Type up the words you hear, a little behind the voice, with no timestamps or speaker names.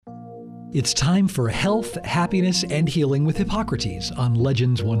It's time for Health, Happiness, and Healing with Hippocrates on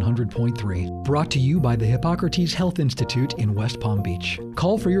Legends 100.3. Brought to you by the Hippocrates Health Institute in West Palm Beach.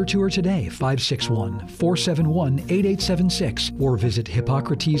 Call for your tour today, 561-471-8876, or visit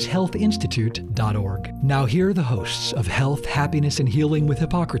hippocrateshealthinstitute.org. Now here are the hosts of Health, Happiness, and Healing with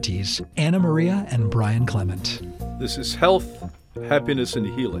Hippocrates, Anna Maria and Brian Clement. This is Health, Happiness, and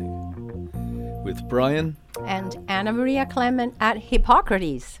Healing with Brian and Anna Maria Clement at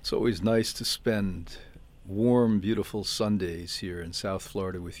Hippocrates. It's always nice to spend warm, beautiful Sundays here in South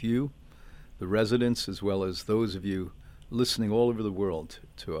Florida with you, the residents, as well as those of you listening all over the world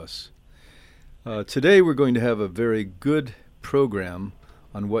to us. Today we're going to have a very good program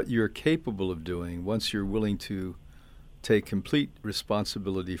on what you're capable of doing once you're willing to take complete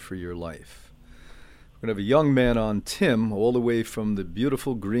responsibility for your life. We're going to have a young man on, Tim, all the way from the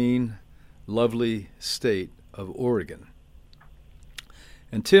beautiful green, lovely state of Oregon.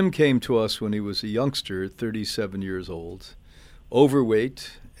 And Tim came to us when he was a youngster, 37 years old,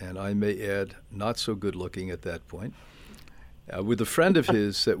 overweight, and I may add, not so good looking at that point, with a friend of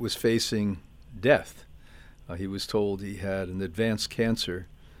his that was facing death. He was told he had an advanced cancer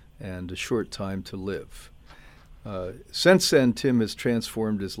and a short time to live. Since then, Tim has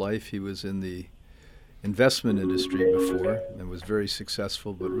transformed his life. He was in the investment industry before and was very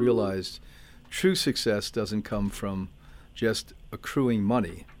successful, but realized true success doesn't come from just accruing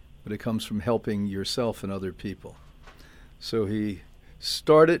money, but it comes from helping yourself and other people. So he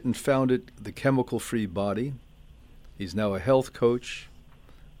started and founded the Chemical Free Body. He's now a health coach.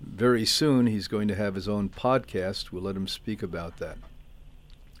 Very soon he's going to have his own podcast. We'll let him speak about that.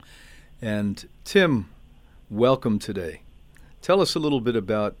 And Tim, welcome today. Tell us a little bit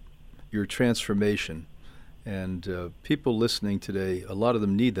about your transformation. And people listening today, a lot of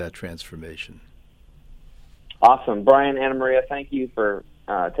them need that transformation. Awesome. Brian, Anna Maria, thank you for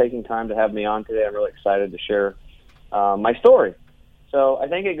taking time to have me on today. I'm really excited to share my story. So I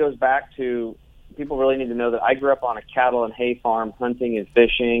think it goes back to, people really need to know that I grew up on a cattle and hay farm, hunting and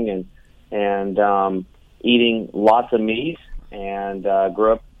fishing and eating lots of meat, and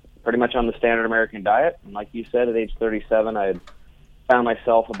grew up pretty much on the standard American diet. And like you said, at age 37, I had found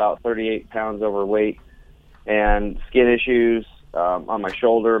myself about 38 pounds overweight, and skin issues on my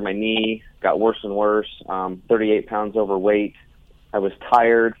shoulder, my knee, got worse and worse, 38 pounds overweight. I was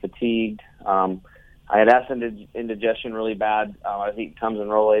tired, fatigued. I had acid indigestion really bad. I was eating Tums and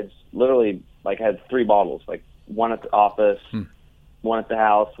Rolaids. Literally, like, I had 3 bottles, like one at the office, one at the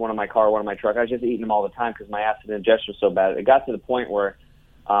house, one in my car, one in my truck. I was just eating them all the time because my acid indigestion was so bad. It got to the point where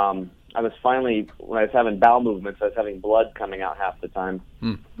I was finally, when I was having bowel movements, I was having blood coming out half the time.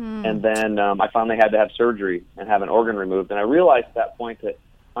 And then I finally had to have surgery and have an organ removed. And I realized at that point that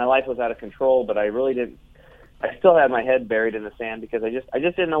my life was out of control, but I really didn't. I still had my head buried in the sand because I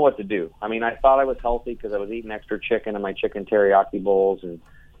just didn't know what to do. I mean, I thought I was healthy because I was eating extra chicken in my chicken teriyaki bowls and,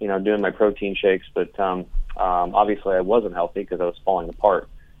 you know, doing my protein shakes. But obviously I wasn't healthy because I was falling apart.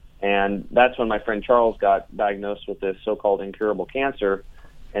 And that's when my friend Charles got diagnosed with this so-called incurable cancer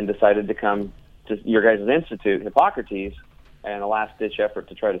and decided to come to your guys' institute, Hippocrates, and a last-ditch effort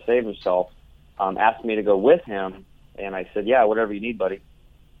to try to save himself, asked me to go with him. And I said, yeah, whatever you need, buddy.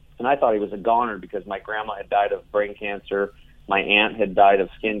 And I thought he was a goner because my grandma had died of brain cancer. My aunt had died of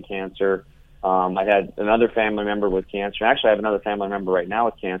skin cancer. I had another family member with cancer. Actually, I have another family member right now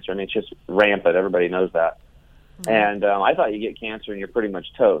with cancer. I mean, it's just rampant. Everybody knows that. And I thought you get cancer and you're pretty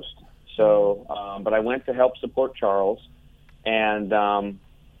much toast. So, but I went to help support Charles. And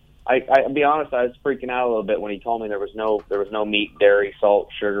I'll be honest, I was freaking out a little bit when he told me there was no meat, dairy, salt,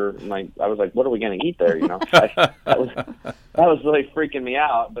 sugar. And I was like, what are we going to eat there? You know, that was really freaking me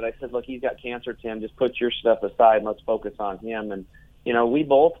out. But I said, look, he's got cancer, Tim. Just put your stuff aside and let's focus on him. And you know, we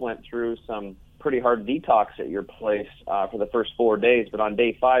both went through some pretty hard detox at your place for the first 4 days. But on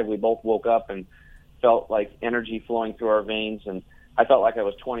day 5, we both woke up and felt like energy flowing through our veins, and I felt like I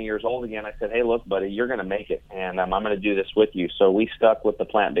was 20 years old again. I said, hey, look, buddy, you're going to make it, and I'm going to do this with you. So we stuck with the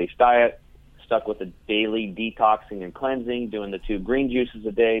plant-based diet, stuck with the daily detoxing and cleansing, doing the 2 green juices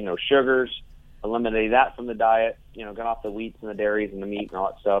a day, no sugars, eliminated that from the diet, you know, got off the wheats and the dairies and the meat and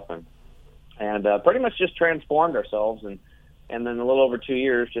all that stuff, and pretty much just transformed ourselves. And then a little over 2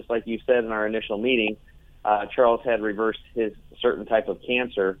 years, just like you said in our initial meeting, Charles had reversed his certain type of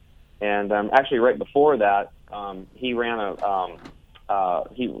cancer. And actually, right before that, he ran a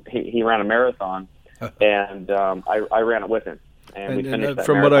marathon, and I ran it with him. And we finished that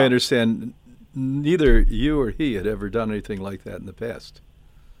from marathon. what I understand, neither you or he had ever done anything like that in the past.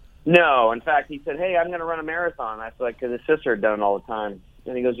 No, in fact, he said, "Hey, I'm going to run a marathon." I said, because his sister had done it all the time.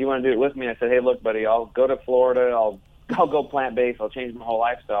 And he goes, "You want to do it with me?" I said, "Hey, look, buddy, I'll go to Florida. I'll I'll go plant-based. I'll change my whole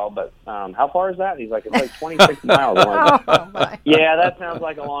lifestyle. But how far is that? And he's like, it's like 26 miles. I'm like, yeah, that sounds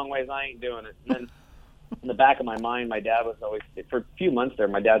like a long ways. I ain't doing it. And then in the back of my mind, my dad was always, for a few months there,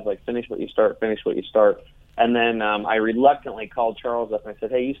 my dad's like, finish what you start, finish what you start. And then I reluctantly called Charles up and I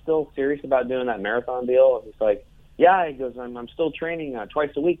said, hey, you still serious about doing that marathon deal? And he's like, yeah. He goes, I'm still training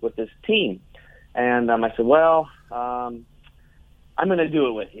twice a week with this team. And I said, well, I'm going to do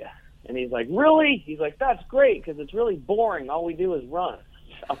it with you. And he's like, really? He's like, that's great because it's really boring. All we do is run.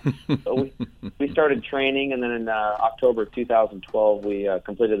 So we started training, and then in October of 2012, we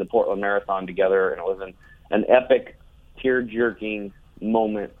completed the Portland Marathon together, and it was an epic, tear-jerking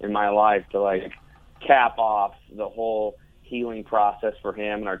moment in my life to, like, cap off the whole healing process for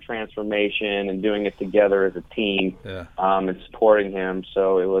him and our transformation and doing it together as a team and supporting him.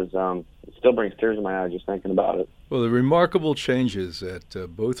 So it was it still brings tears to my eyes just thinking about it. Well, the remarkable changes that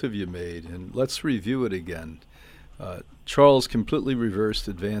both of you made, and let's review it again. Charles completely reversed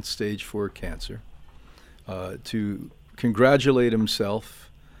advanced stage 4 cancer. To congratulate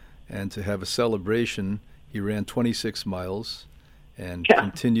himself and to have a celebration, he ran 26 miles and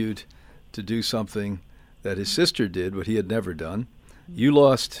continued to do something that his sister did, what he had never done. You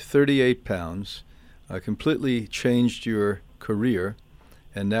lost 38 pounds, completely changed your career,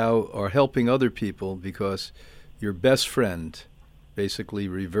 and now are helping other people because your best friend basically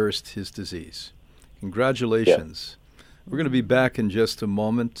reversed his disease. Congratulations. Yeah. We're going to be back in just a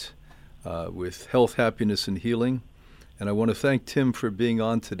moment with health, happiness, and healing. And I want to thank Tim for being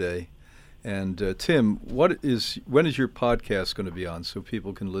on today. And Tim, when is your podcast going to be on so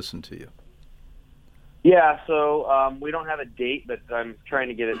people can listen to you? Yeah, so we don't have a date, but I'm trying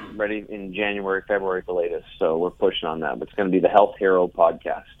to get it ready in January, February at the latest. So we're pushing on that. But it's going to be the Health Hero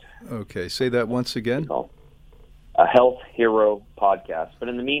Podcast. Okay, say that once again. A Health Hero Podcast. But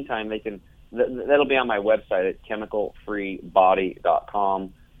in the meantime, they can that'll be on my website at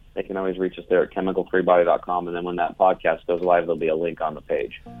chemicalfreebody.com. They can always reach us there at chemicalfreebody.com. And then when that podcast goes live, there'll be a link on the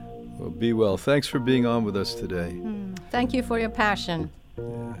page. Well, be well. Thanks for being on with us today. Thank you for your passion.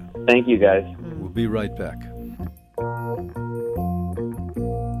 Yeah. Thank you, guys. We'll be right back.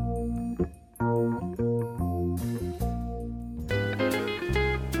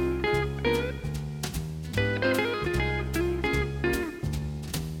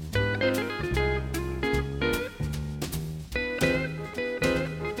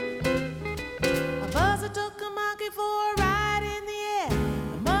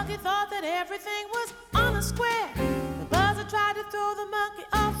 Everything was on a square. The buzzer tried to throw the monkey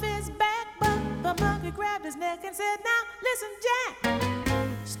off his back, but the monkey grabbed his neck and said, now listen, Jack,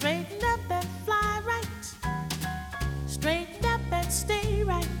 straighten up and fly right, straighten up and stay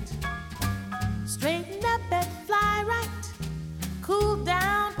right, straighten up and fly right, cool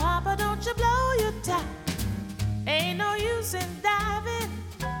down, Papa, don't you blow your top, ain't no use in diving,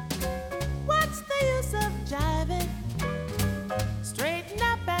 what's the use of jiving, straighten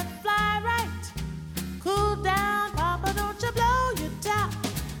up and fly right. Cool down, Papa, don't you blow your top.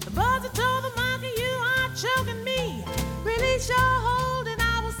 The buzzer told the monkey, you are choking me. Release your hold and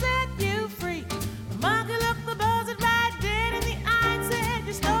I will set you free. The monkey looked the buzzard right dead in the eye and said,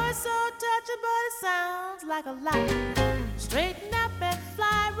 your story's so touching, but it sounds like a lie. Straighten up and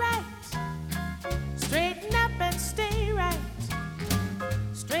fly right. Straighten up and stay right.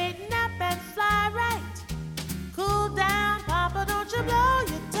 Straighten up and fly right. Cool down, Papa, don't you blow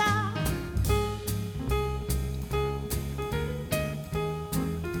your top.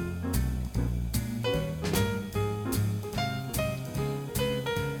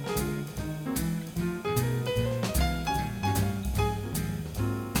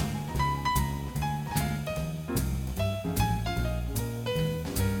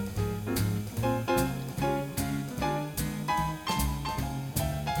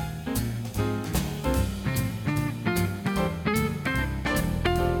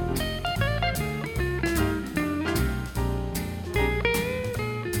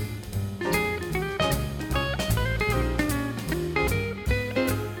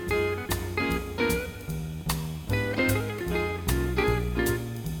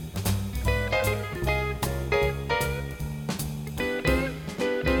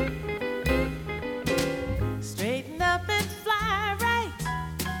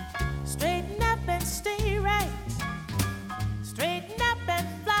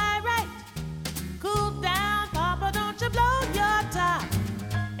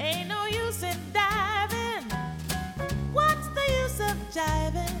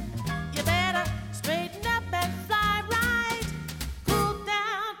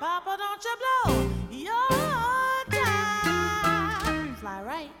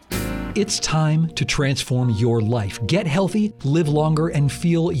 It's time to transform your life. Get healthy, live longer, and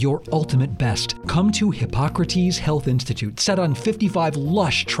feel your ultimate best. Come to Hippocrates Health Institute, set on 55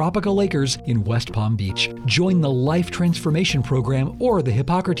 lush tropical acres in West Palm Beach. Join the Life Transformation Program or the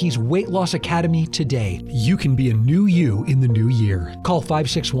Hippocrates Weight Loss Academy today. You can be a new you in the new year. Call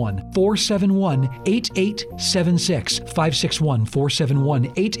 561-471-8876,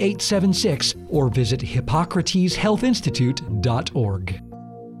 561-471-8876, or visit hippocrateshealthinstitute.org.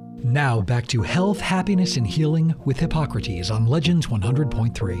 Now back to health, happiness, and healing with Hippocrates on Legends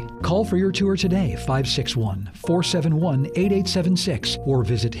 100.3. Call for your tour today, 561-471-8876, or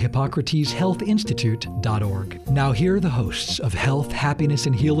visit hippocrateshealthinstitute.org. Now here are the hosts of Health, Happiness,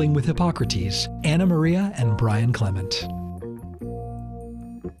 and Healing with Hippocrates, Anna Maria and Brian Clement.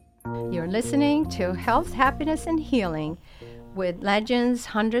 You're listening to Health, Happiness, and Healing with Legends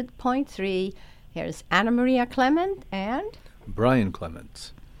 100.3. Here's Anna Maria Clement and Brian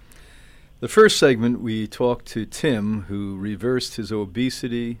Clement. The first segment, we talked to Tim, who reversed his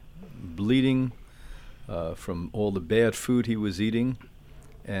obesity, bleeding from all the bad food he was eating,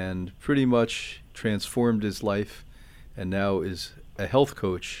 and pretty much transformed his life, and now is a health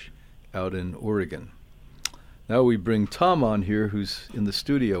coach out in Oregon. Now we bring Tom on here, who's in the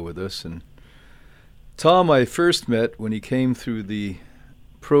studio with us. And Tom, I first met when he came through the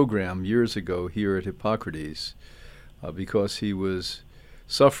program years ago here at Hippocrates because he was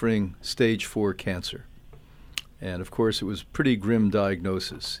suffering stage 4 cancer. And of course, it was a pretty grim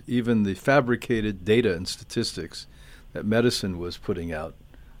diagnosis. Even the fabricated data and statistics that medicine was putting out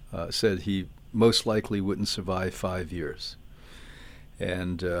said he most likely wouldn't survive 5 years.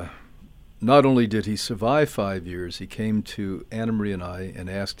 And not only did he survive 5 years, he came to Anna Marie and I and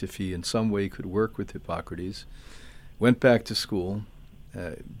asked if he in some way could work with Hippocrates, went back to school,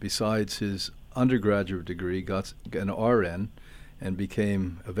 besides his undergraduate degree, got an RN, and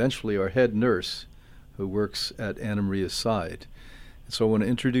became eventually our head nurse who works at Anna Maria's side. And so I want to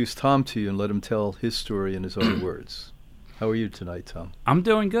introduce Tom to you and let him tell his story in his own words. How are you tonight, Tom? I'm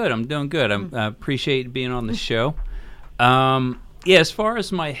doing good. I appreciate being on the show. As far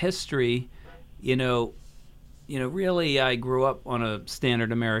as my history, really I grew up on a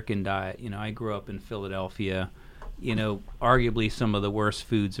standard American diet. I grew up in Philadelphia. Arguably some of the worst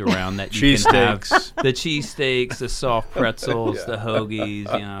foods around that you can have. The cheesesteaks, the soft pretzels, the hoagies,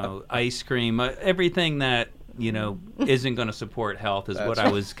 ice cream, everything that, isn't going to support health is what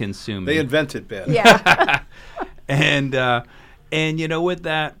I was consuming. They invented bad. yeah. And with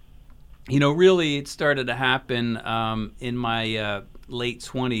that, really it started to happen in my late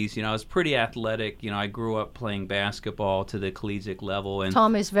 20s. I was pretty athletic. I grew up playing basketball to the collegiate level. And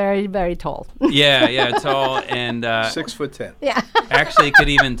Tom is very, very tall. yeah, tall. And 6'10". Yeah. Actually could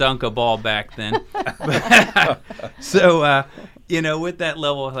even dunk a ball back then. So, with that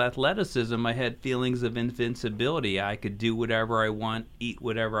level of athleticism, I had feelings of invincibility. I could do whatever I want, eat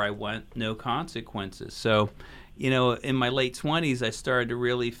whatever I want, no consequences. So, in my late 20s, I started to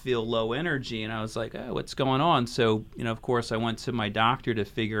really feel low energy, and I was like, oh, what's going on? So, of course, I went to my doctor to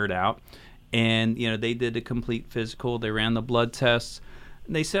figure it out, and, they did a complete physical. They ran the blood tests,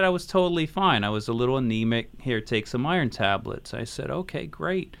 and they said I was totally fine. I was a little anemic. Here, take some iron tablets. I said, okay,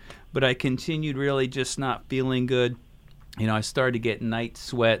 great. But I continued really just not feeling good. I started to get night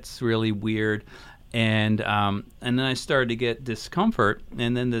sweats, really weird. And then I started to get discomfort,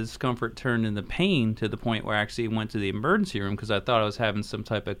 and then the discomfort turned into pain to the point where I actually went to the emergency room because I thought I was having some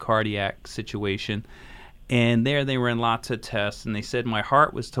type of cardiac situation. And there they ran lots of tests, and they said my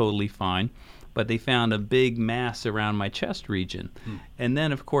heart was totally fine, but they found a big mass around my chest region. And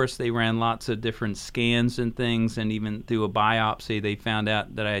then, of course, they ran lots of different scans and things, and even through a biopsy, they found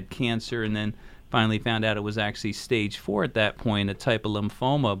out that I had cancer, and then finally found out it was actually stage 4 at that point, a type of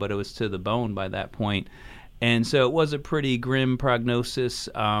lymphoma, but it was to the bone by that point. And so it was a pretty grim prognosis,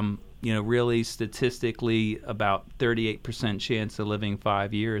 really statistically about 38% chance of living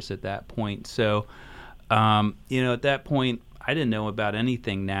 5 years at that point. So, at that point, I didn't know about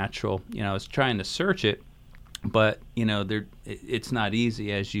anything natural. I was trying to search it, but, it's not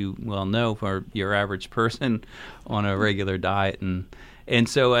easy, as you well know, for your average person on a regular diet. And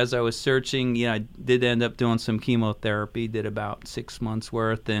so as I was searching, I did end up doing some chemotherapy, did about 6 months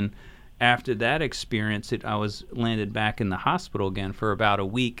worth. And after that experience, I was landed back in the hospital again for about a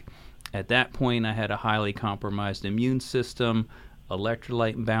week. At that point, I had a highly compromised immune system,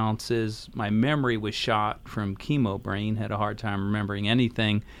 electrolyte imbalances. My memory was shot from chemo brain, had a hard time remembering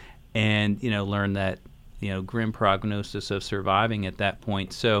anything, and, learned that, grim prognosis of surviving at that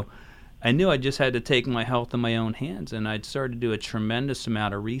point. So I knew I just had to take my health in my own hands, and I'd started to do a tremendous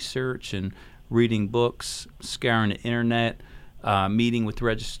amount of research and reading books, scouring the internet, meeting with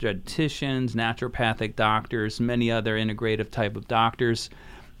registered dietitians, naturopathic doctors, many other integrative type of doctors.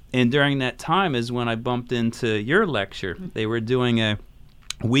 And during that time is when I bumped into your lecture. They were doing a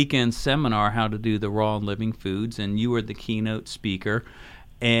weekend seminar, how to do the raw and living foods, and you were the keynote speaker.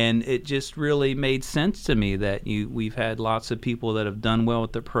 And it just really made sense to me that we've had lots of people that have done well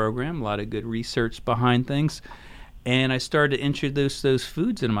with the program, a lot of good research behind things. And I started to introduce those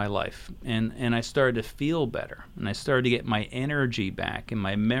foods in my life, and I started to feel better, and I started to get my energy back, and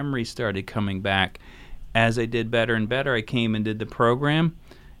my memory started coming back. As I did better and better, I came and did the program,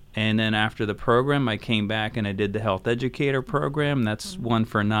 and then after the program, I came back and I did the health educator program. That's one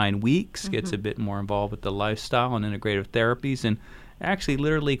for 9 weeks, gets a bit more involved with the lifestyle and integrative therapies, and actually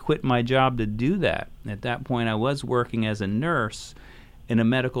literally quit my job to do that. At that point, I was working as a nurse in a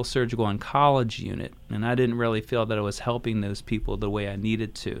medical surgical oncology unit, and I didn't really feel that I was helping those people the way I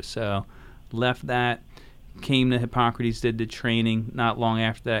needed to. So left that, came to Hippocrates, did the training. Not long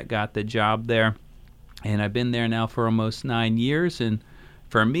after that, got the job there, and I've been there now for almost 9 years. And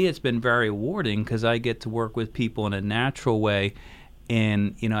for me, it's been very rewarding because I get to work with people in a natural way.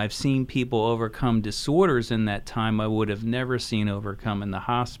 And, I've seen people overcome disorders in that time I would have never seen overcome in the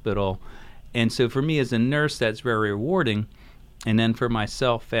hospital. And so for me as a nurse, that's very rewarding. And then for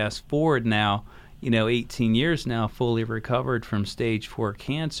myself, fast forward now, 18 years now, fully recovered from stage 4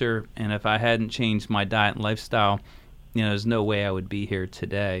 cancer. And if I hadn't changed my diet and lifestyle, there's no way I would be here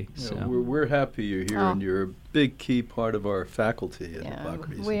today. So we're happy you're here, and you're a big key part of our faculty at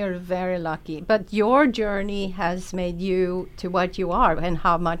Hippocrates. We are very lucky. But your journey has made you to what you are, and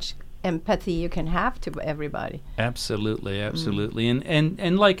how much empathy you can have to everybody. Absolutely.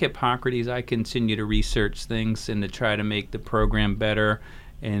 And like Hippocrates, I continue to research things and to try to make the program better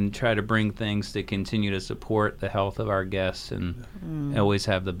and try to bring things to continue to support the health of our guests and always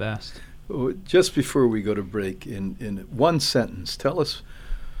have the best. Just before we go to break, in one sentence, tell us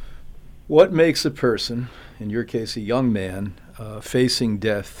what makes a person, in your case a young man, facing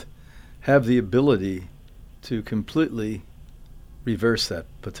death, have the ability to completely reverse that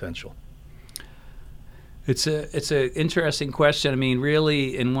potential? It's a interesting question. I mean,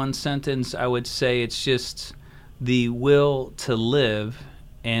 really, in one sentence, I would say it's just the will to live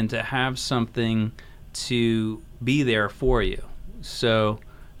and to have something to be there for you. So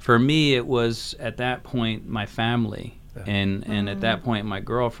for me, it was at that point my family, and at that point my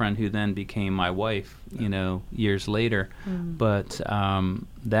girlfriend, who then became my wife, years later. But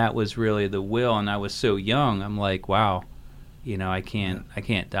that was really the will, and I was so young. I'm like, wow. I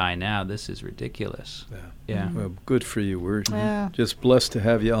can't die now. This is ridiculous. Yeah. Well, good for you. We're just blessed to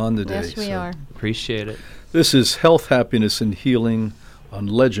have you on today. Yes, we are. Appreciate it. This is Health, Happiness, and Healing on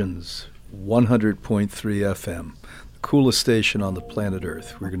Legends 100.3 FM, the coolest station on the planet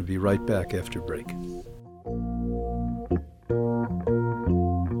Earth. We're going to be right back after break.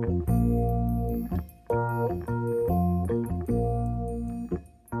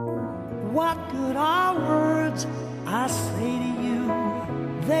 What good are words I say to you?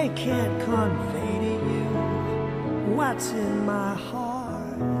 They can't convey to you what's in my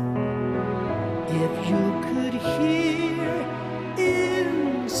heart. If you could hear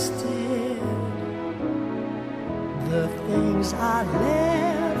instead the things I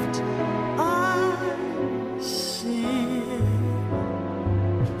left unsaid,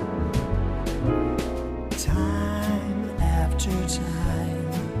 time after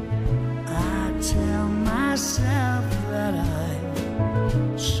time I tell myself that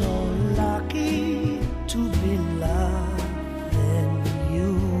I'm so lucky to be loving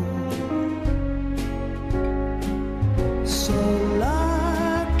you, so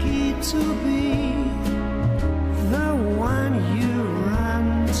lucky to be the one you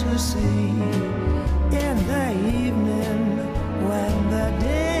run to see in the evening when the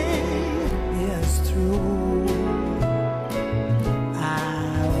day is through. I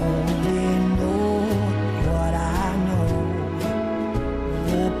only know what I know.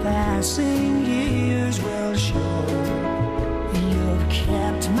 The passing years will show. You've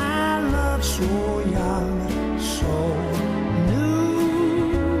kept my love so young, so new.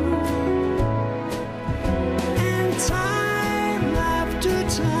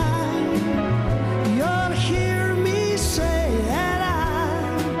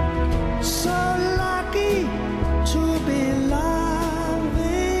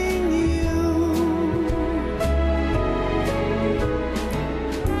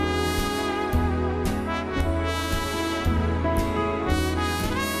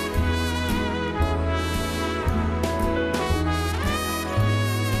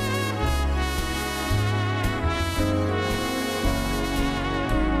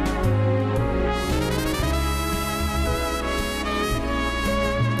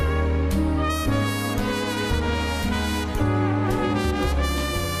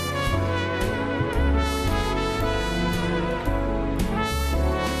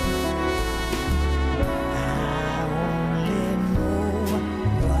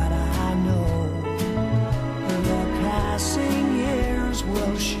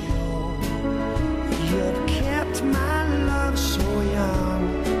 will show. You've kept my love so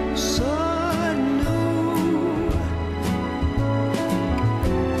young, so new.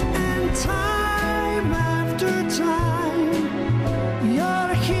 And time after time,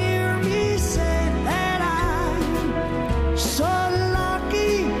 you'll hear me say that I'm so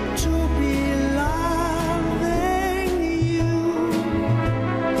lucky to be loving you.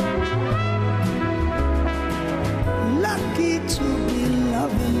 Lucky to be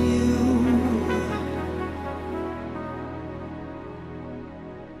loving you.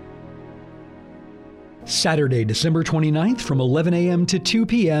 Saturday, December 29th from 11 a.m. to 2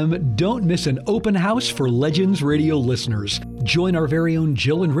 p.m. Don't miss an open house for Legends Radio listeners. Join our very own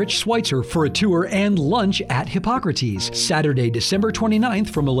Jill and Rich Schweitzer for a tour and lunch at Hippocrates. Saturday, December 29th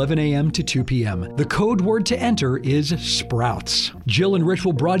from 11 a.m. to 2 p.m. The code word to enter is Sprouts. Jill and Rich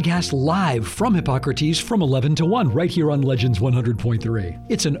will broadcast live from Hippocrates from 11 to 1 right here on Legends 100.3.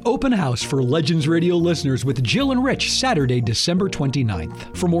 It's an open house for Legends Radio listeners with Jill and Rich Saturday, December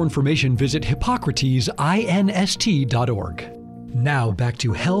 29th. For more information, visit hippocratesinst.org. Now back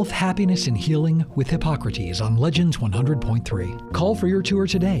to health, happiness, and healing with Hippocrates on Legends 100.3. Call for your tour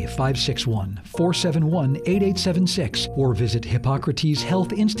today, 561-471-8876, or visit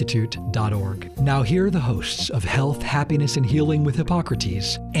hippocrateshealthinstitute.org. Now here are the hosts of Health, Happiness, and Healing with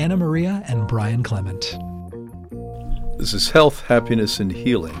Hippocrates, Anna Maria and Brian Clement. This is Health, Happiness, and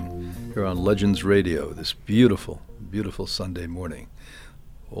Healing here on Legends Radio this beautiful, beautiful Sunday morning.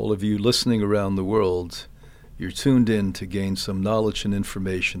 All of you listening around the world, you're tuned in to gain some knowledge and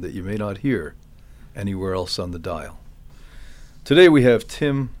information that you may not hear anywhere else on the dial. Today we have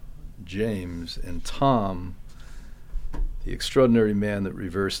Tim, James, and Tom, the extraordinary man that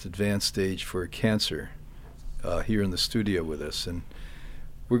reversed advanced stage for cancer, here in the studio with us. And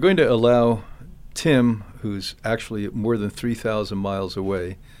we're going to allow Tim, who's actually more than 3,000 miles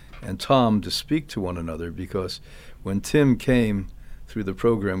away, and Tom to speak to one another, because when Tim came through the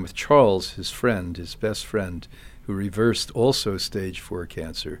program with Charles, his friend, his best friend, who reversed also stage 4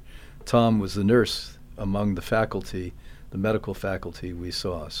 cancer, Tom was the nurse among the faculty, the medical faculty we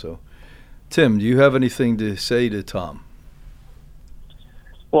saw. So, Tim, do you have anything to say to Tom?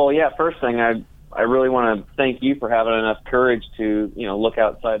 Well, yeah, first thing, I really want to thank you for having enough courage to, look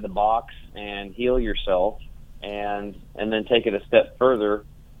outside the box and heal yourself, and then take it a step further,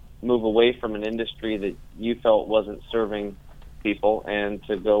 move away from an industry that you felt wasn't serving people, and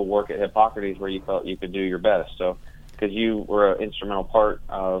to go work at Hippocrates where you felt you could do your best. So, because you were an instrumental part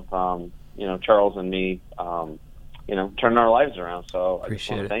of, Charles and me, turning our lives around. So I just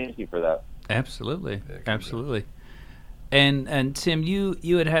want to thank you for that. Absolutely, absolutely. And Tim, you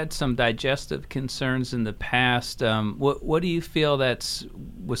had some digestive concerns in the past. What do you feel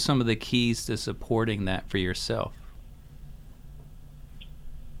was some of the keys to supporting that for yourself?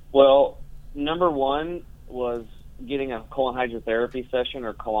 Well, number one was getting a colon hydrotherapy session,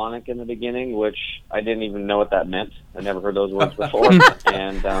 or colonic, in the beginning, which I didn't even know what that meant. I never heard those words before.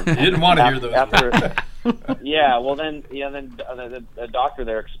 And you didn't want to hear those words. Then the doctor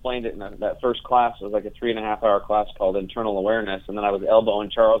there explained it in that first class. It was like a 3.5-hour class called Internal Awareness, and then I was elbowing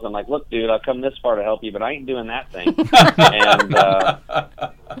Charles. I'm like, look, dude, I've come this far to help you, but I ain't doing that thing.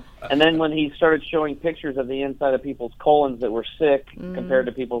 And then when he started showing pictures of the inside of people's colons that were sick compared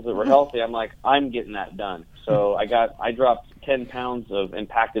to people's that were healthy, I'm like, I'm getting that done. So I dropped 10 pounds of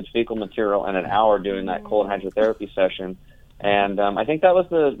impacted fecal material in an hour doing that colon hydrotherapy session. And I think that was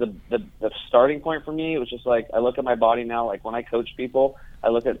the starting point for me. It was just like, I look at my body now, like when I coach people, I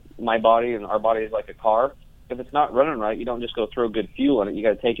look at my body, and our body is like a car. If it's not running right, you don't just go throw good fuel in it. You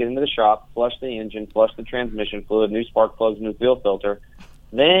got to take it into the shop, flush the engine, flush the transmission fluid, new spark plugs, new fuel filter.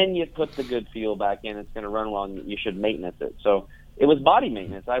 Then you put the good fuel back in. It's going to run well, and you should maintenance it. So it was body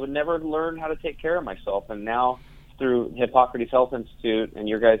maintenance. I would never learn how to take care of myself. And now through Hippocrates Health Institute and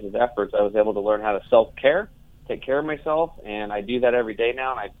your guys' efforts, I was able to learn how to self-care, take care of myself. And I do that every day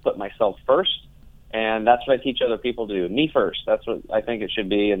now, and I put myself first. And that's what I teach other people to do. Me first. That's what I think it should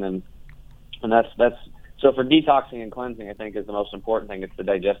be. And that's so for detoxing and cleansing, I think is the most important thing. It's the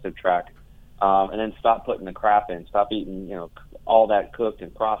digestive tract. And then stop putting the crap in. Stop eating, all that cooked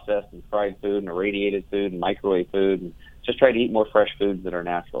and processed and fried food and irradiated food and microwave food, and just try to eat more fresh foods that are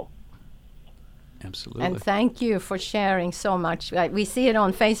natural. Absolutely. And thank you for sharing so much. We see it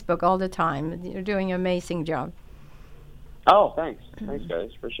on Facebook all the time. You're doing an amazing job. Oh, thanks. Thanks,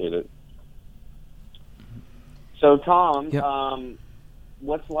 guys. Appreciate it. So, Tom, yep.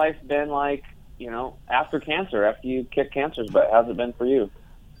 What's life been like, after cancer, after you kicked cancer's butt? How's it been for you?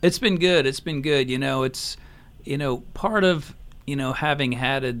 It's been good. It's part of, having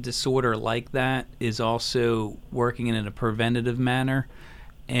had a disorder like that is also working in a preventative manner.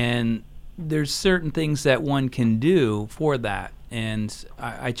 And there's certain things that one can do for that. And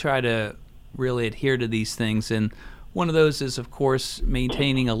I try to really adhere to these things. And one of those is, of course,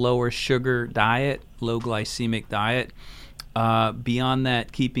 maintaining a lower sugar diet, low glycemic diet. Beyond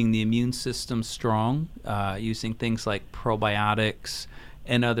that, keeping the immune system strong, using things like probiotics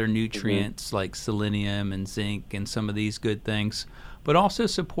and other nutrients like selenium and zinc and some of these good things, but also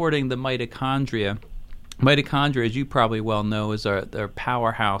supporting the mitochondria. Mitochondria, as you probably well know, is our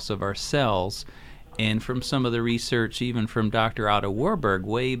powerhouse of our cells. And from some of the research, even from Dr. Otto Warburg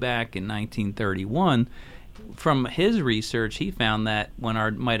way back in 1931, from his research, he found that when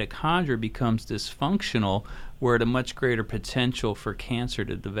our mitochondria becomes dysfunctional, we're at a much greater potential for cancer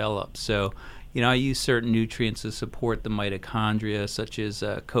to develop. So, I use certain nutrients to support the mitochondria, such as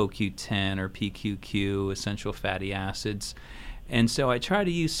CoQ10 or PQQ, essential fatty acids. And so I try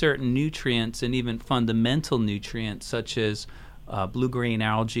to use certain nutrients and even fundamental nutrients, such as blue-green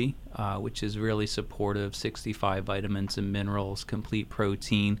algae, which is really supportive, 65 vitamins and minerals, complete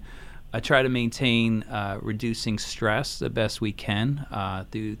protein. I try to maintain reducing stress the best we can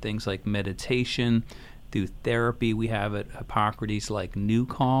through things like meditation, through therapy we have at Hippocrates like New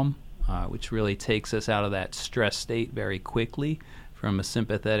Calm, which really takes us out of that stress state very quickly from a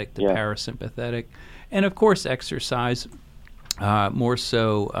sympathetic to parasympathetic. And of course exercise, more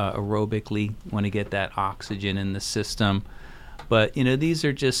so aerobically, want to get that oxygen in the system. But, these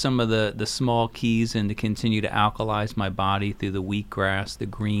are just some of the small keys and to continue to alkalize my body through the wheatgrass, the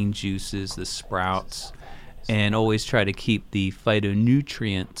green juices, the sprouts, and always try to keep the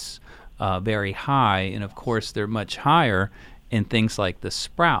phytonutrients very high. And, of course, they're much higher in things like the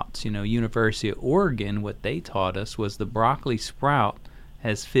sprouts. University of Oregon, what they taught us was the broccoli sprout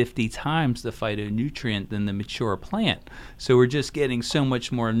has 50 times the phytonutrient than the mature plant. So we're just getting so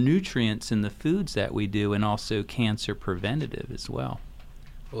much more nutrients in the foods that we do, and also cancer preventative as well.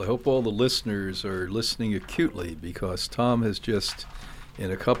 Well, I hope all the listeners are listening acutely, because Tom has just,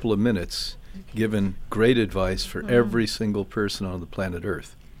 in a couple of minutes, given great advice for every single person on the planet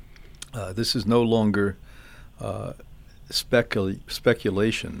Earth. This is no longer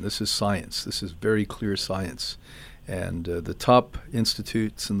speculation. This is science. This is very clear science. And the top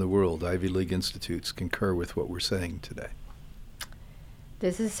institutes in the world, Ivy League institutes, concur with what we're saying today.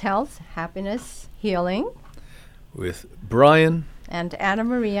 This is Health, Happiness, Healing. With Brian and Anna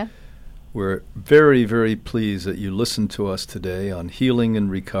Maria. We're very, very pleased that you listened to us today on healing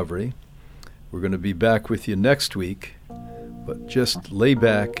and recovery. We're going to be back with you next week, but just lay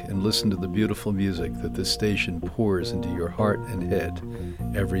back and listen to the beautiful music that this station pours into your heart and head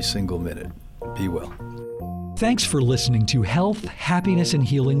every single minute. Be well. Thanks for listening to Health, Happiness, and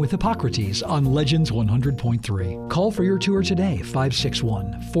Healing with Hippocrates on Legends 100.3. Call for your tour today,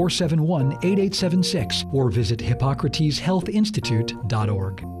 561-471-8876, or visit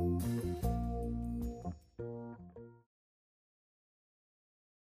hippocrateshealthinstitute.org.